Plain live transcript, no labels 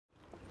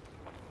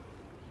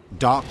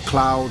Dark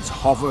clouds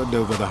hovered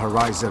over the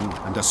horizon,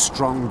 and a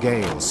strong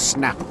gale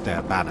snapped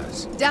their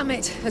banners. Damn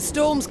it, a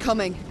storm's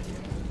coming.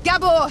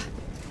 Gabor!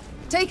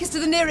 Take us to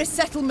the nearest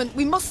settlement.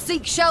 We must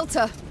seek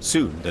shelter.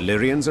 Soon the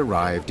Lyrians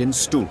arrived in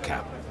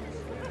Stuhlkamp.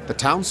 The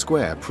town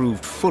square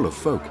proved full of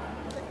folk.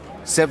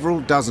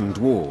 Several dozen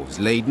dwarves,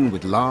 laden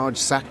with large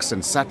sacks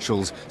and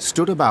satchels,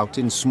 stood about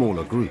in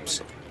smaller groups.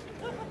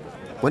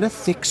 When a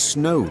thick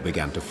snow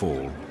began to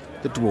fall,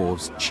 the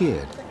dwarves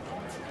cheered.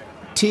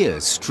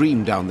 Tears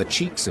streamed down the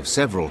cheeks of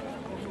several,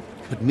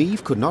 but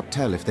Meve could not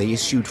tell if they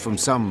issued from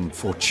some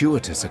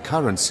fortuitous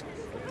occurrence,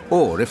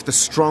 or if the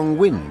strong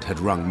wind had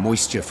wrung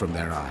moisture from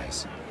their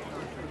eyes.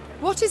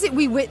 What is it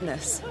we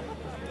witness?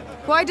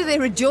 Why do they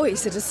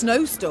rejoice at a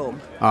snowstorm?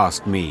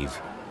 Asked Meve,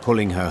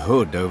 pulling her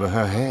hood over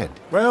her head.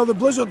 Well, the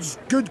Blizzard's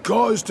good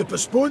cause to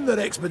postpone their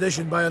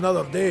expedition by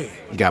another day,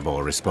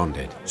 Gabor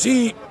responded.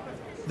 See,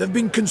 they've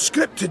been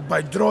conscripted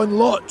by drawn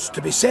lots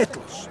to be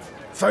settlers,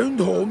 found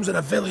homes in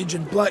a village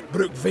in Black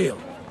Brook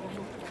Vale.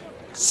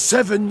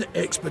 7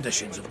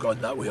 expeditions have gone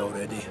that way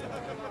already,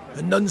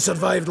 and none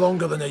survived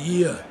longer than a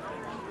year.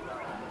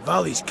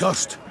 Valley's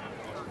cursed.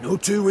 No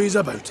two ways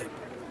about it.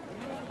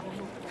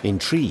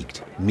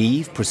 Intrigued,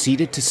 Meve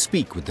proceeded to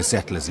speak with the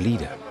settlers'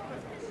 leader.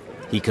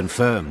 He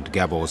confirmed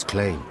Gabor's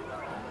claim.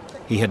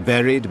 He had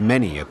buried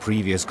many a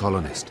previous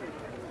colonist.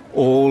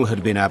 All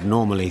had been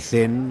abnormally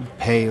thin,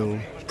 pale,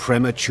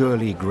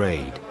 prematurely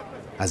greyed,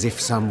 as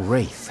if some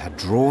wraith had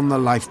drawn the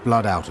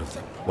lifeblood out of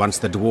them. Once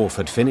the dwarf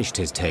had finished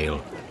his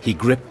tale, he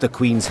gripped the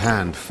Queen's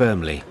hand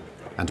firmly,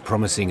 and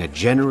promising a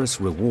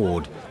generous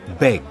reward,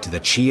 begged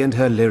that she and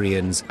her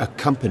Lyrians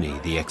accompany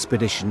the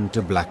expedition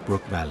to Black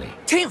Brook Vale.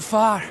 Tain't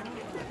far.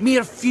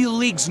 Mere few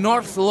leagues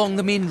north along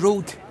the main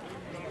road.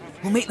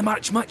 We'll make the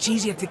march much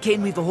easier to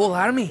ken with the whole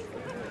army,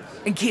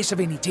 in case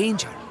of any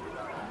danger.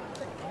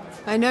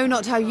 I know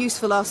not how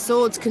useful our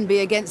swords can be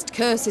against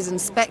curses and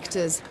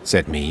spectres,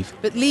 said Meve.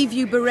 but leave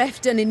you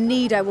bereft and in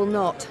need I will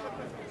not.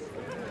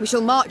 We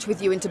shall march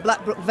with you into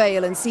Black Brook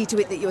Vale and see to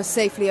it that you are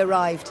safely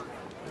arrived.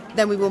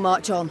 Then we will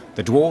march on.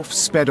 The dwarf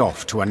sped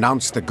off to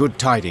announce the good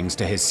tidings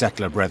to his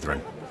settler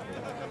brethren.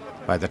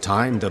 By the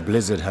time the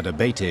blizzard had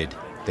abated,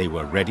 they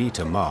were ready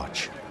to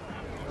march.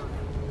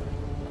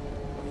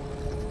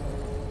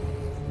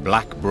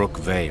 Black Brook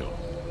Vale.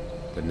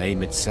 The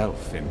name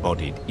itself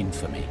embodied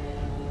infamy.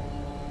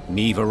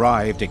 Meve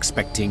arrived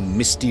expecting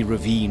misty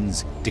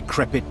ravines,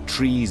 decrepit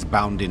trees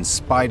bound in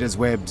spiders'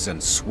 webs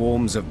and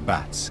swarms of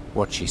bats.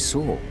 What she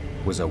saw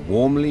was a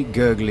warmly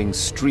gurgling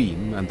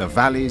stream and the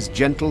valley's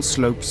gentle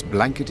slopes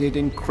blanketed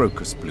in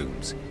crocus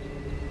blooms.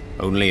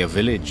 Only a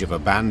village of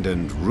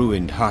abandoned,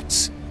 ruined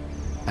huts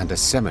and a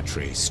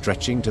cemetery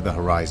stretching to the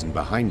horizon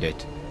behind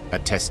it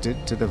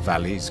attested to the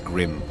valley's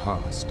grim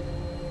past.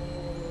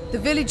 The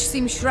village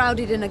seems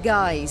shrouded in a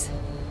guise.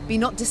 Be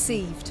not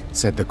deceived,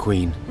 said the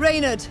Queen.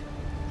 Reynard!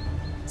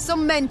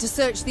 Some men to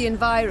search the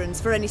environs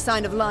for any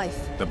sign of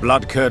life. The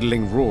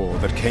blood-curdling roar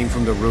that came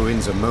from the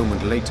ruins a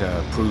moment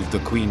later proved the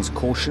Queen's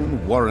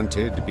caution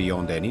warranted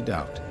beyond any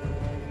doubt.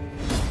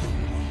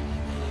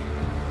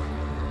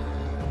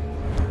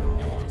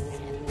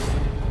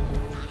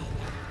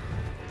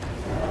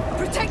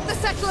 Protect the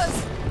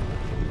settlers!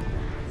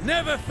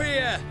 Never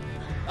fear!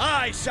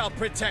 I shall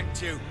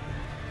protect you!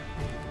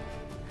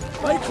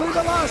 Likely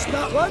the last,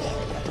 that one.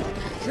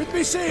 Should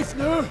be safe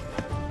now.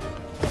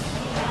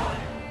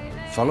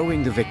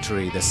 Following the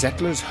victory, the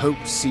settlers'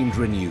 hopes seemed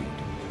renewed.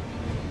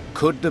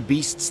 Could the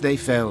beasts they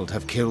felled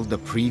have killed the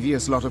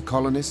previous lot of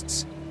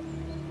colonists?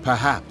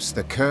 Perhaps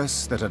the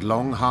curse that had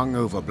long hung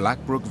over Black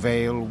Brook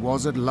Vale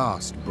was at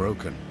last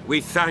broken.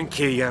 We thank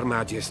you, Your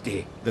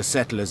Majesty, the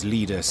settlers'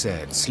 leader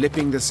said,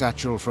 slipping the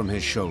satchel from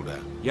his shoulder.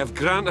 You've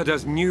granted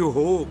us new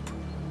hope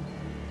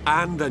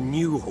and a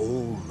new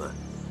home.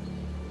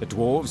 The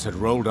dwarves had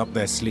rolled up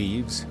their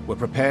sleeves, were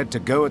prepared to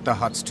go at the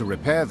huts to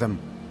repair them,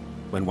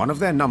 when one of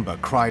their number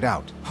cried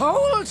out.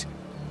 Hold!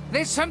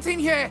 There's something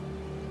here.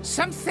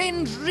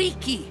 Something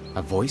reeky.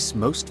 A voice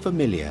most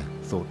familiar,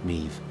 thought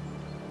Meve.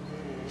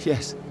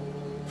 Yes,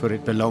 for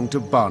it belonged to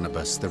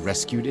Barnabas, the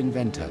rescued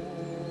inventor.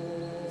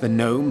 The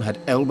gnome had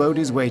elbowed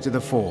his way to the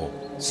fore,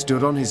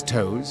 stood on his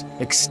toes,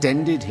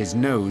 extended his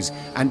nose,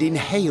 and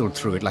inhaled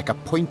through it like a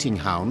pointing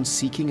hound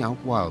seeking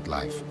out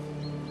wildlife.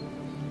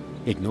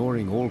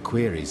 Ignoring all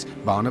queries,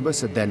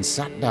 Barnabas had then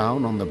sat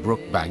down on the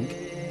brook bank,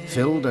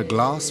 filled a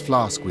glass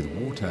flask with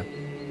water,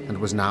 and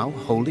was now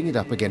holding it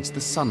up against the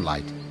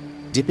sunlight,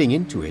 dipping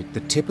into it the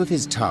tip of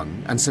his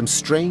tongue and some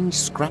strange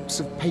scraps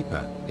of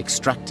paper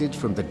extracted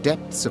from the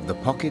depths of the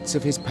pockets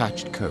of his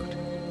patched coat.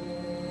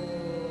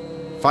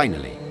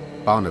 Finally,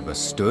 Barnabas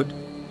stood,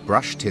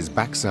 brushed his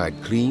backside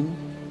clean,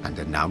 and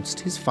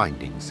announced his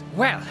findings.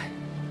 Well,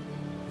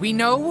 we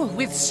know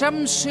with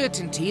some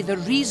certainty the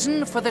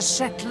reason for the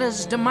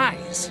settlers'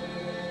 demise.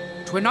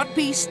 'Twere not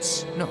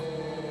beasts, no.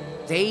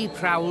 They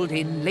prowled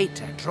in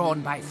later,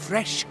 drawn by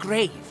fresh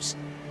graves.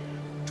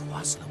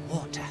 'Twas the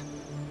water.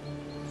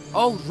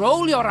 Oh,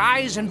 roll your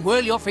eyes and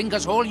whirl your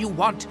fingers all you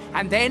want,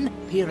 and then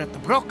peer at the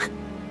brook.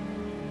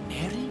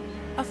 Nary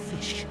a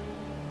fish.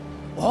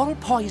 All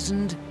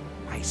poisoned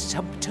by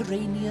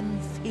subterranean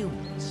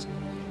fumes.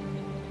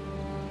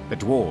 The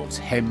dwarves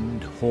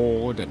hemmed,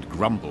 hawed, and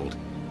grumbled,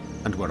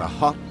 and were a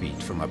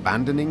heartbeat from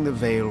abandoning the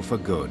Vale for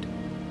good.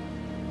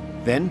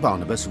 Then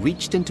Barnabas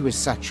reached into his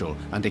satchel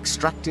and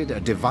extracted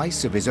a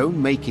device of his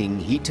own making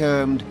he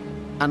termed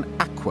an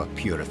aqua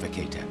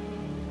purificator.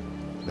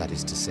 That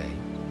is to say,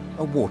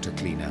 a water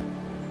cleaner,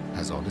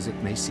 as odd as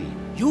it may seem.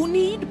 You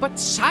need but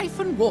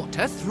siphon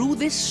water through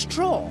this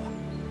straw.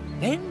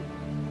 Then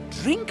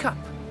drink up,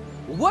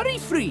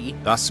 worry-free.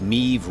 Thus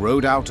Meve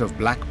rode out of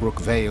Black Brook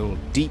Vale,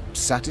 deep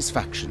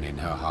satisfaction in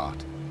her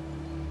heart.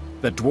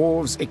 The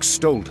dwarves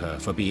extolled her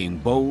for being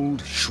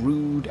bold,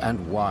 shrewd,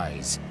 and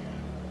wise,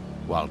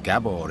 while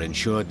Gabor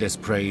ensured this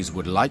praise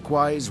would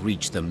likewise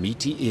reach the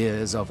meaty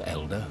ears of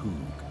Elder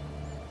Hugh.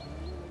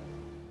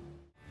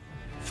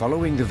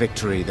 Following the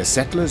victory, the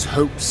settlers'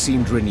 hopes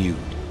seemed renewed.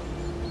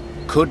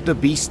 Could the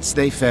beasts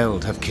they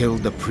felled have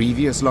killed the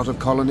previous lot of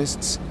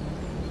colonists?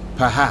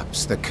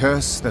 Perhaps the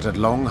curse that had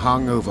long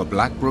hung over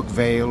Black Brook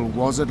Vale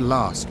was at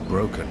last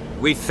broken.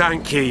 We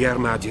thank ye, Your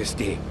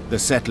Majesty. The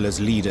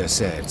settlers' leader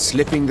said,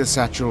 slipping the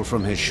satchel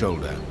from his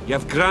shoulder.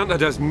 You've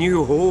granted us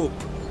new hope.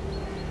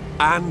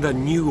 And a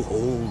new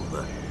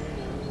home.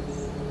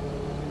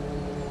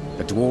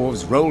 The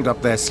dwarves rolled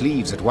up their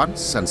sleeves at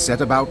once and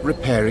set about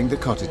repairing the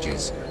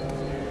cottages.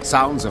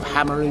 Sounds of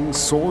hammering,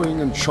 sawing,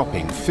 and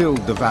chopping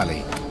filled the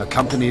valley,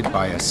 accompanied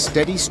by a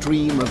steady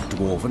stream of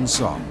dwarven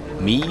song.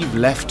 Meve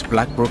left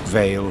Black Brook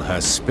Vale,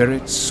 her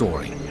spirits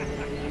soaring.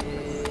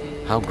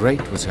 How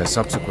great was her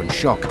subsequent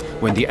shock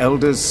when the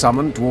elders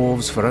summoned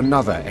dwarves for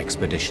another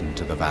expedition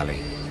to the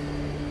valley.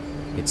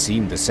 It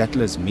seemed the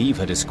settlers Meve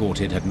had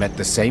escorted had met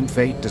the same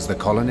fate as the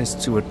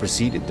colonists who had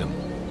preceded them.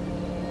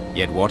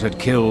 Yet what had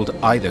killed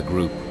either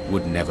group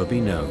would never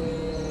be known.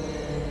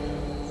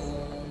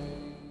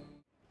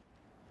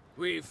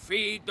 We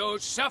feed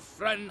those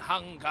suffering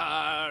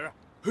hunger.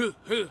 Hoo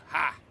hoo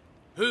ha,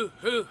 hoo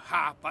hoo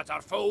ha. But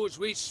our foes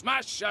we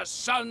smash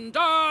asunder.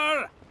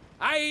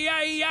 Aye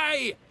aye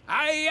aye,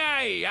 aye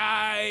aye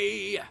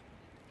aye.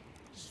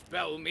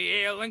 Spill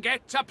me ale and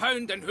get a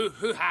pound and hoo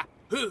hoo ha.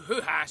 Hoo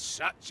hoo ha,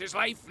 such is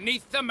life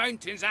neath the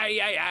mountains, aye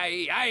aye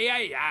aye, aye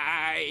aye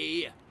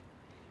aye.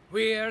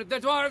 We're the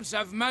dwarves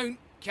of Mount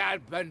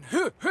Carbon,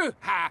 hoo hoo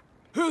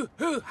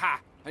ha,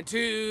 and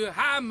 2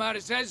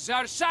 hammers is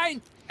our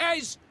sign,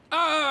 is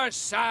our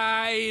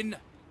sign.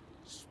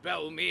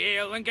 Spill me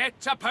ale and get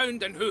a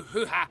pound and hoo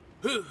hoo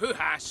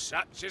ha,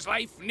 such is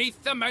life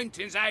neath the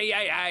mountains, aye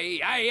aye aye,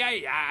 aye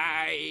aye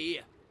aye.